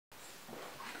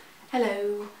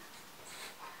Hello,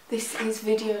 this is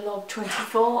video log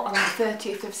 24 on the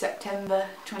 30th of September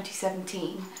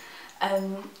 2017.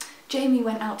 Jamie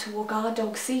went out to walk our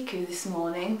dog Siku this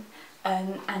morning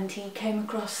and he came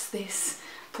across this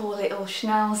poor little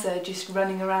Schnauzer just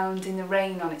running around in the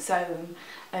rain on its own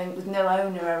with no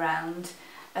owner around.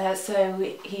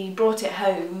 So he brought it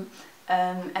home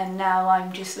and now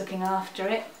I'm just looking after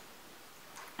it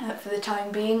for the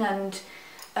time being, and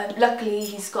luckily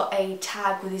he's got a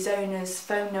tag with his owner's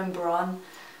phone number on,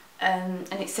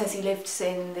 and it says he lives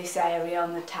in this area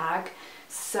on the tag,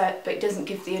 but it doesn't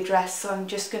give the address, so I'm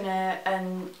just going to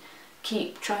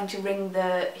keep trying to ring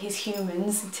his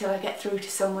humans until I get through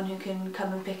to someone who can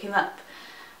come and pick him up.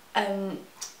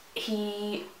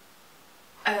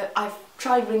 I've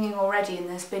tried ringing already and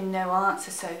there's been no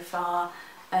answer so far,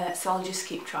 so I'll just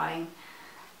keep trying.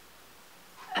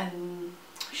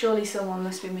 Surely someone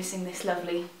must be missing this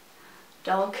lovely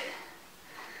dog.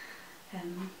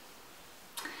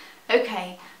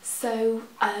 Okay, so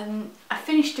I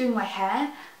finished doing my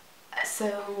hair, so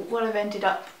what I've ended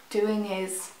up doing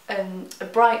is a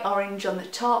bright orange on the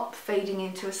top, fading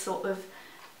into a sort of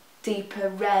deeper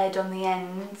red on the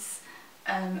ends,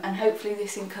 and hopefully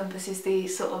this encompasses the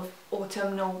sort of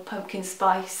autumnal pumpkin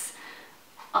spice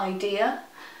idea.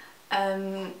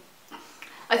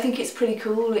 I think it's pretty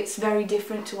cool. It's very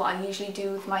different to what I usually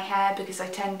do with my hair because I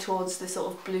tend towards the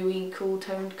sort of bluey, cool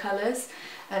toned colours.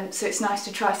 So it's nice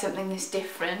to try something this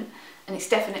different, and it's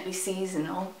definitely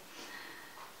seasonal.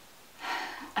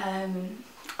 And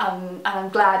I'm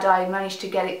glad I managed to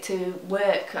get it to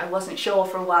work. I wasn't sure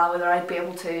for a while whether I'd be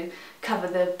able to cover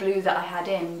the blue that I had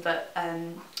in, but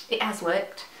it has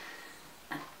worked.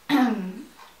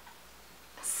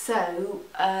 So,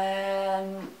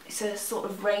 it's a sort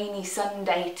of rainy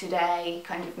Sunday today,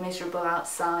 kind of miserable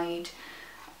outside,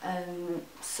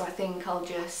 so I think I'll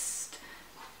just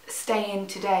stay in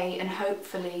today and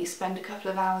hopefully spend a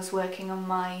couple of hours working on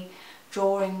my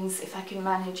drawings if I can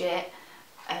manage it,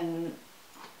 and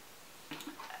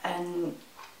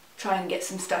try and get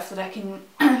some stuff that I can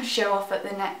show off at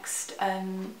the next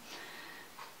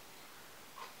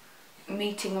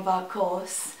meeting of our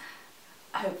course,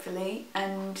 hopefully.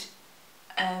 And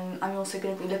I'm also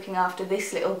going to be looking after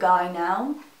this little guy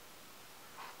now.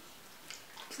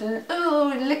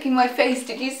 Oh, licking my face,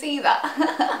 did you see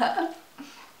that?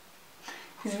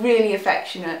 He's really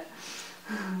affectionate.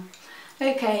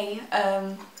 Okay,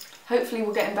 hopefully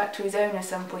we'll get him back to his owner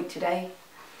some point today.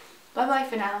 Bye bye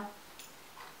for now.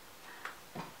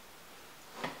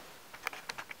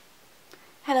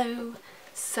 Hello.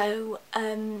 So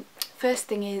first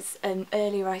thing is,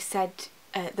 earlier I said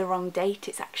the wrong date.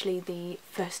 It's actually the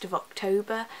 1st of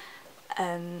October.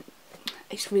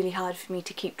 It's really hard for me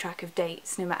to keep track of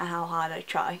dates no matter how hard I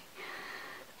try.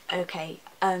 Okay,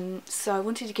 so I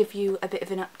wanted to give you a bit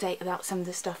of an update about some of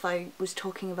the stuff I was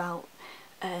talking about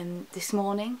this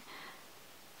morning.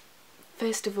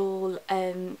 First of all,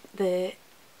 the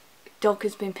dog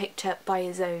has been picked up by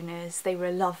his owners. They were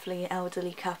a lovely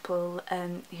elderly couple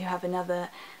who have another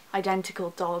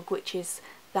identical dog, which is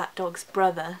that dog's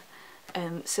brother.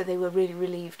 So they were really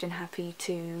relieved and happy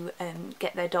to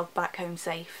get their dog back home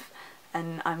safe,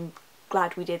 and I'm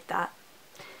glad we did that.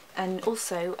 And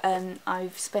also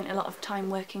I've spent a lot of time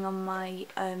working on my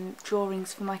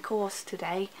drawings for my course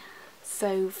today.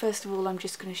 So first of all, I'm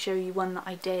just going to show you one that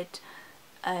I did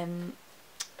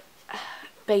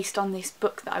based on this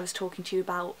book that I was talking to you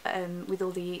about with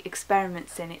all the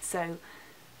experiments in it. So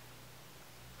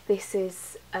this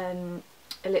is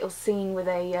a little scene with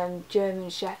a German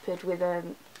Shepherd with a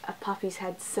puppy's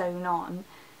head sewn on,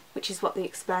 which is what the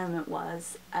experiment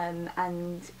was, and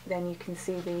then you can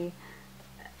see the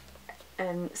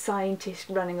scientist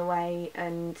running away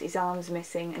and his arms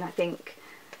missing, and I think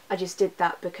I just did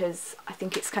that because I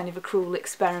think it's kind of a cruel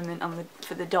experiment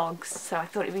for the dogs, so I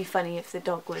thought it'd be funny if the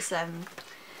dog was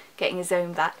getting his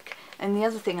own back. And the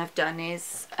other thing I've done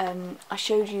is I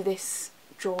showed you this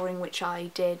drawing which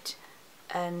I did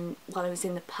while I was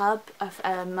in the pub of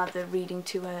a mother reading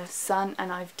to her son,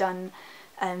 and I've done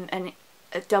a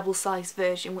double-sized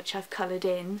version which I've coloured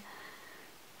in.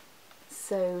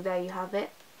 So there you have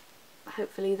it.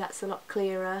 Hopefully that's a lot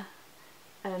clearer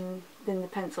than the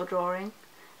pencil drawing,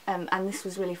 and this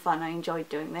was really fun. I enjoyed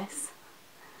doing this.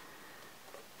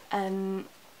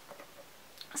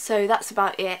 So that's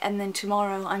about it, and then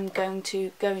tomorrow I'm going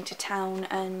to go into town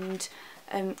and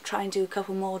try and do a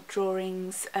couple more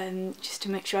drawings just to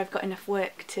make sure I've got enough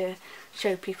work to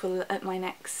show people at my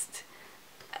next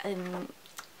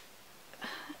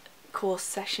course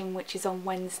session, which is on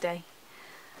Wednesday.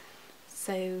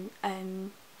 So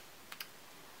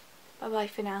bye bye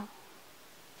for now.